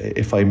is,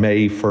 if I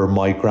may, for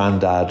my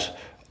granddad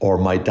or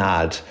my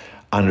dad,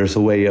 and there's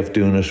a way of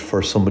doing it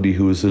for somebody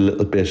who is a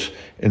little bit,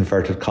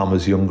 inverted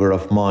commas, younger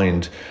of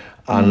mind.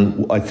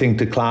 And I think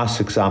the class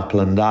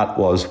example in that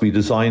was we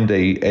designed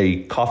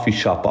a coffee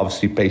shop,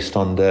 obviously based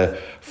on the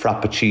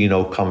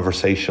Frappuccino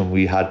conversation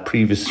we had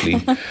previously.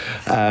 Nice.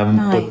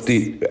 But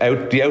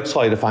the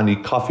outside of any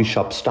coffee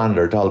shop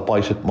standard,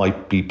 albeit it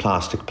might be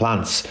plastic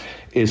plants,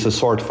 is a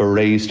sort of a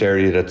raised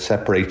area that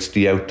separates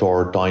the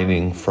outdoor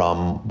dining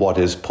from what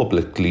is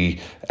publicly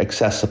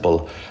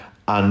accessible.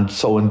 And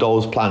so in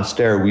those plants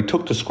there, we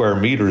took the square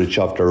meterage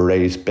of their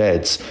raised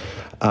beds,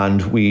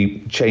 and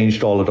we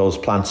changed all of those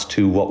plants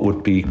to what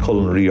would be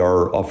culinary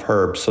or of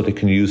herbs, so they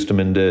can use them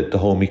in the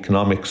home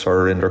economics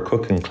or in their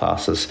cooking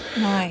classes.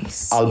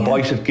 Nice.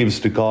 Albeit it gives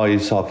the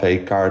guise of a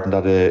garden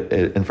that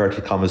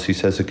inverted commas, he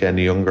says again,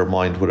 a younger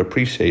mind would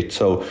appreciate.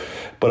 So,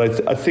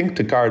 but I think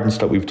the gardens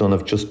that we've done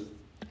have just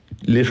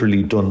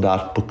literally done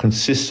that, but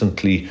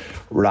consistently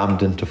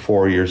rammed into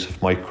 4 years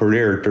of my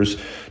career.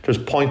 There's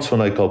points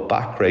when I go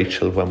back,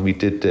 Rachel, when we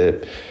did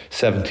the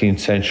 17th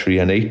century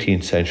and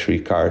 18th century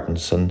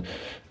gardens, and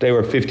they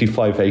were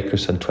 55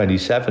 acres and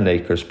 27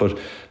 acres. But,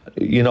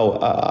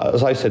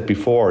 as I said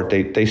before,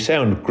 they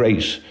sound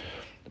great,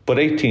 but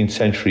 18th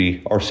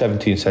century or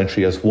 17th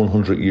century has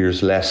 100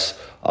 years less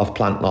of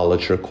plant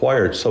knowledge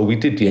required. So we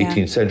did the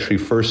 18th century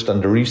first,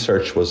 and the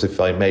research was, if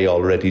I may,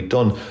 already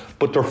done.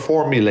 But they're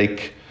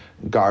formulaic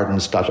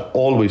gardens that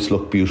always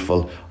look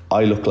beautiful.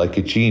 I look like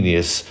a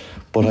genius,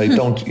 but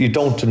you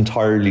don't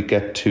entirely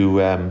get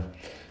to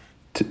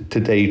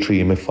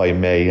daydream, if I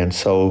may. And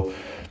so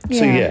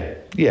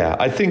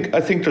I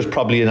think there's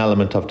probably an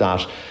element of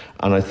that.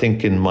 And I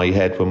think in my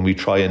head, when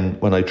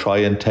I try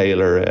and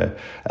tailor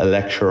a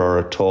lecture or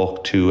a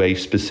talk to a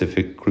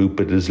specific group,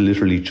 it is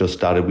literally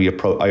just that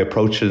I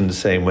approach it in the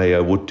same way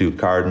I would do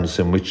gardens,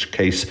 in which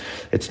case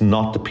it's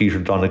not the Peter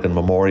Donegan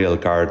Memorial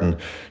Garden.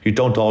 You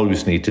don't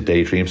always need to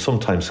daydream.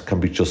 Sometimes it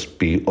can just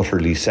be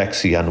utterly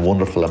sexy and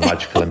wonderful and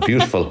magical and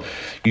beautiful.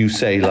 You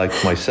say, like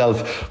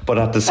myself, but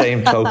at the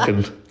same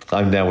token,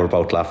 we're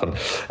both laughing.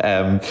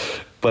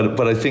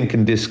 But I think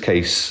in this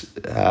case,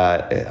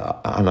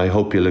 and I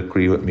hope you'll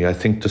agree with me, I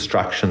think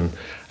distraction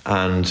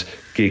and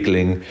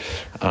giggling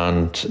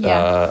and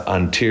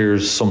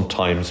tears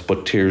sometimes,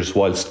 but tears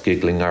whilst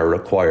giggling are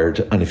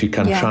required. And if you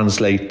can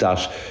translate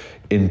that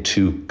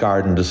into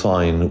garden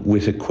design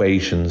with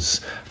equations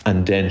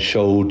and then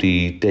show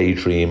the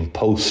daydream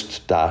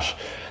post that,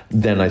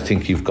 then I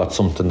think you've got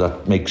something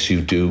that makes you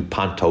do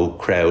panto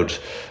crowd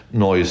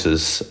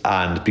noises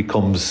and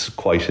becomes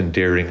quite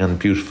endearing and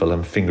beautiful,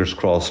 and fingers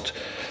crossed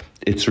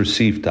it's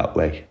received that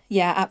way.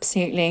 Yeah,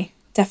 absolutely.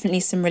 Definitely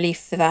some relief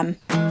for them.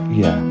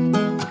 Yeah.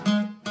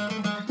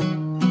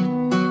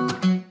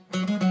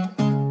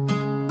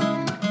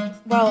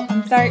 Well,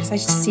 I'm very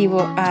excited to see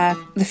what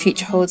the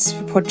future holds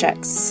for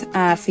projects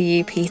for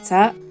you,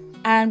 Peter.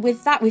 And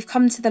with that, we've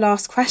come to the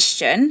last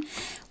question,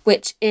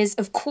 which is,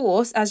 of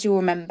course, as you'll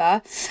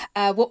remember,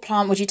 what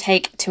plant would you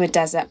take to a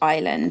desert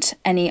island?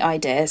 Any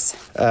ideas?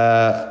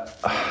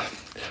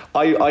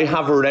 I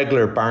have a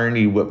regular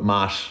Barney with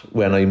Matt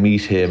when I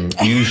meet him,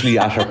 usually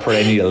at a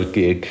perennial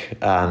gig,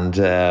 and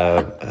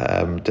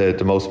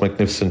the most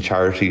magnificent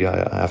charity,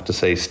 I have to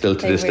say, still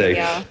to this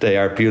day. They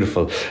are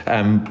beautiful.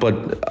 I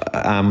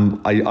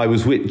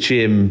was with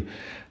Jim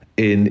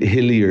in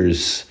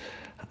Hilliers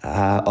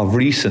of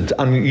recent,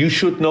 and you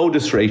should know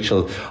this,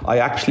 Rachel. I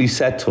actually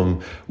said to him,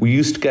 we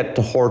used to get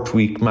the Hort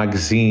Week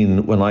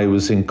magazine when I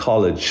was in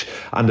college,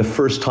 and the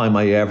first time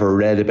I ever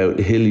read about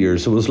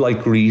Hilliers, it was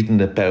like reading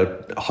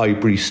about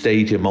Highbury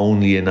Stadium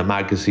only in a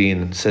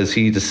magazine, says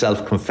he, the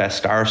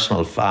self-confessed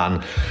Arsenal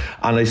fan.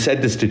 And I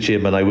said this to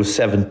Jim, and I was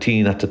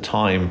 17 at the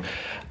time.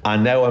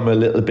 And now I'm a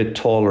little bit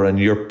taller, and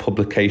your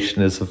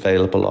publication is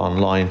available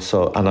online.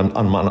 So, and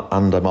I'm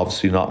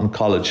obviously not in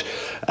college,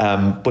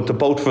 but the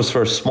both of us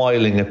were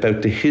smiling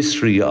about the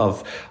history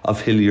of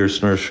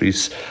Hilliers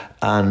Nurseries,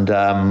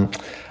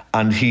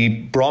 and he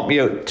brought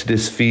me out to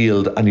this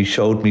field, and he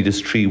showed me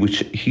this tree which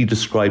he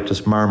described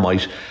as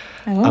marmite.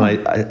 Oh.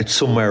 And it's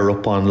somewhere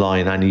up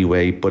online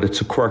anyway, but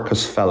it's a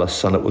Quercus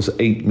fellis, and it was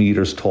 8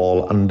 meters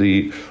tall, and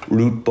the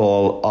root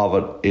ball of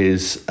it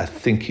is, I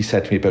think he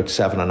said to me, about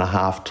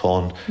 7.5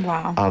 ton.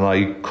 Wow. And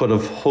I could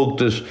have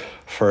hugged it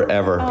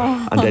forever.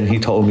 Oh. And then he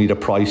told me the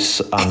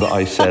price, and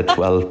I said,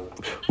 well,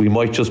 we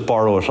might just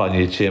borrow it on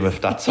you, Jim,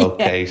 if that's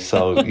okay. Yeah.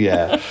 So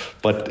yeah,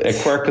 but a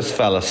Quercus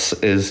fellis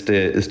is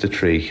the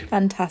tree.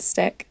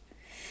 Fantastic.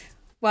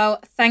 Well,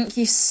 thank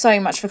you so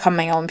much for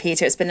coming on,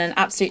 Peter. It's been an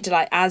absolute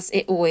delight, as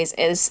it always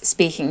is,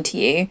 speaking to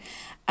you.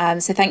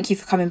 So thank you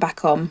for coming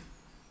back on.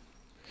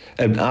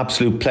 An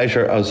absolute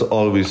pleasure, as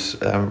always,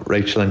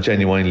 Rachel, and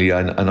genuinely,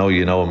 I know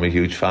you know I'm a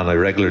huge fan. I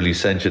regularly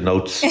send you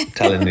notes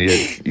telling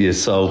you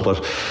so,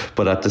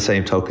 but at the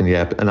same token,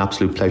 yeah, an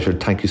absolute pleasure.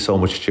 Thank you so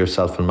much to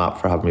yourself and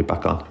Matt for having me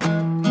back on.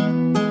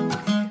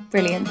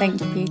 Brilliant. Thank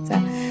you,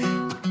 Peter.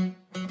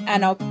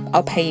 And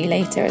I'll pay you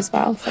later as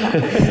well for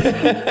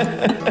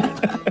that.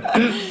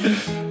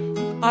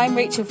 I'm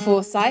Rachel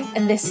Forsyth,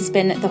 and this has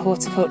been the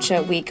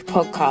Horticulture Week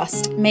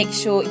podcast. Make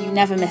sure you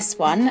never miss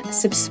one.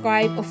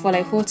 Subscribe or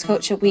follow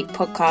Horticulture Week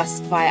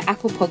podcast via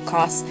Apple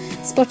Podcasts,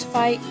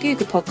 Spotify,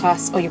 Google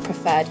Podcasts, or your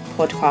preferred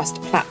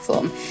podcast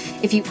platform.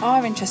 If you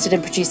are interested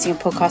in producing a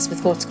podcast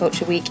with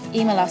Horticulture Week,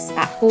 email us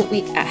at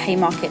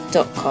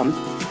hortweek@haymarket.com.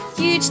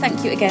 Huge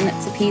thank you again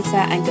to Peter,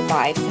 and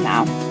goodbye for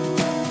now.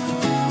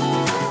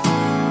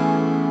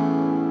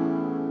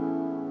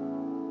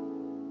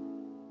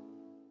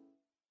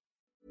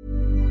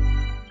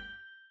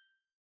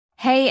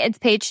 Hey, it's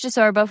Paige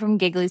DeSorbo from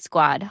Giggly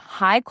Squad.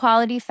 High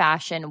quality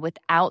fashion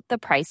without the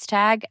price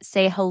tag.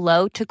 Say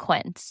hello to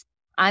Quince.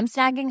 I'm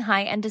snagging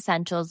high-end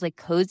essentials like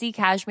cozy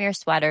cashmere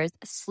sweaters,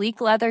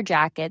 sleek leather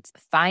jackets,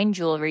 fine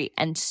jewelry,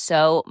 and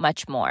so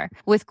much more.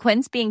 With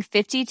Quince being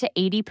 50 to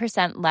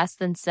 80% less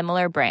than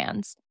similar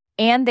brands.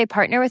 And they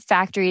partner with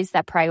factories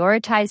that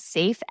prioritize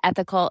safe,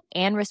 ethical,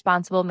 and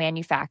responsible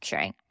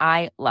manufacturing.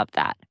 I love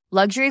that.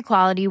 Luxury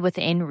quality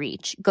within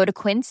reach. Go to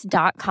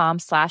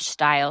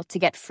quince.com/style to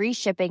get free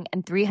shipping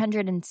and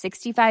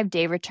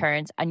 365-day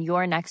returns on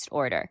your next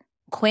order.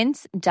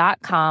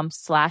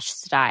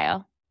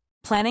 Quince.com/style.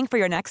 Planning for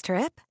your next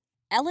trip?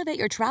 Elevate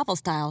your travel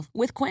style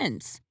with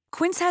Quince.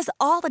 Quince has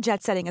all the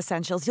jet-setting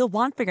essentials you'll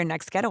want for your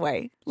next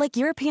getaway, like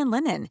European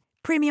linen,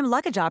 premium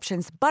luggage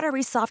options,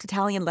 buttery soft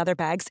Italian leather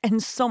bags,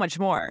 and so much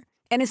more.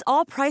 And is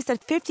all priced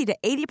at 50 to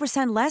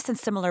 80% less than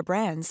similar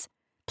brands.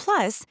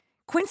 Plus,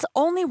 Quince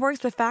only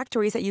works with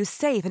factories that use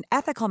safe and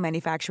ethical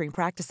manufacturing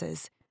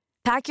practices.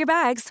 Pack your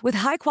bags with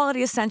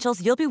high-quality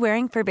essentials you'll be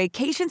wearing for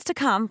vacations to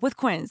come with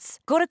Quince.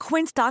 Go to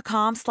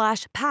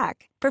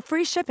quince.com/pack for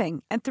free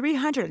shipping and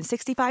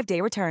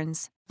 365-day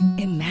returns.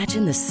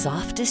 Imagine the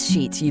softest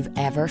sheets you've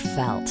ever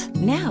felt.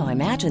 Now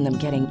imagine them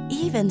getting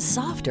even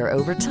softer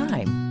over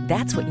time.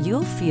 That's what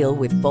you'll feel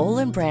with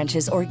Boll &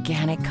 Branch's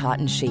organic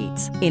cotton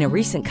sheets. In a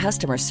recent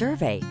customer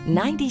survey,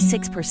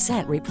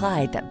 96%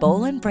 replied that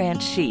Boll &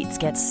 Branch sheets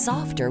get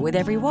softer with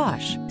every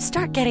wash.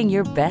 Start getting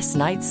your best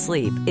night's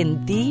sleep in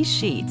these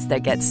sheets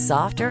that get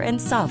softer and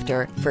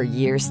softer for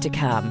years to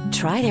come.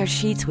 Try their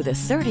sheets with a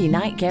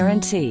 30-night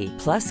guarantee.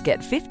 Plus, get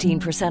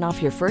 15%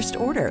 off your first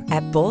order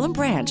at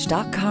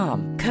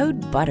bollandbranch.com.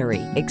 Code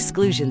BUTTERY.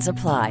 Exclusions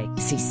apply.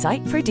 See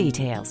site for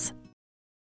details.